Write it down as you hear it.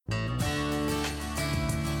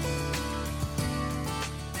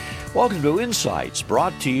Welcome to Insights,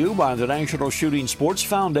 brought to you by the National Shooting Sports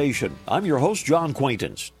Foundation. I'm your host, John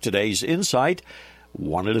Quaintance. Today's Insight,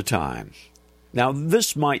 one at a time. Now,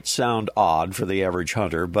 this might sound odd for the average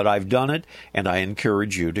hunter, but I've done it, and I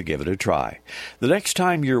encourage you to give it a try. The next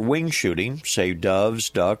time you're wing shooting, say doves,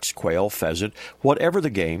 ducks, quail, pheasant, whatever the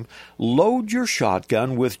game, load your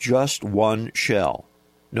shotgun with just one shell.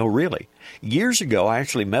 No, really. Years ago, I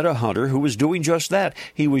actually met a hunter who was doing just that.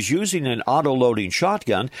 He was using an auto-loading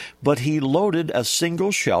shotgun, but he loaded a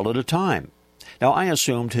single shell at a time. Now, I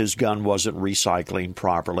assumed his gun wasn't recycling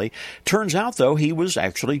properly. Turns out, though, he was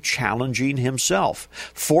actually challenging himself,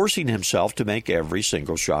 forcing himself to make every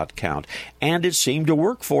single shot count, and it seemed to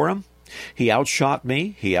work for him. He outshot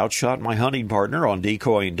me. He outshot my hunting partner on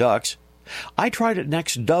decoying ducks. I tried it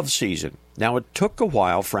next dove season. Now, it took a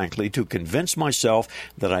while, frankly, to convince myself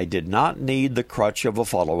that I did not need the crutch of a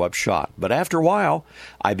follow-up shot. But after a while,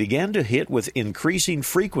 I began to hit with increasing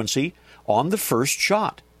frequency on the first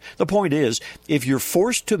shot. The point is, if you're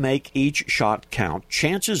forced to make each shot count,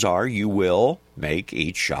 chances are you will make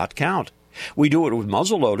each shot count. We do it with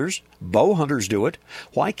muzzleloaders. Bow hunters do it.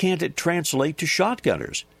 Why can't it translate to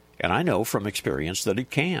shotgunners? And I know from experience that it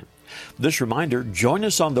can. This reminder, join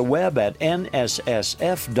us on the web at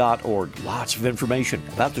nssf.org. Lots of information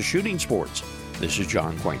about the shooting sports. This is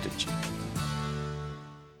John Quaintance.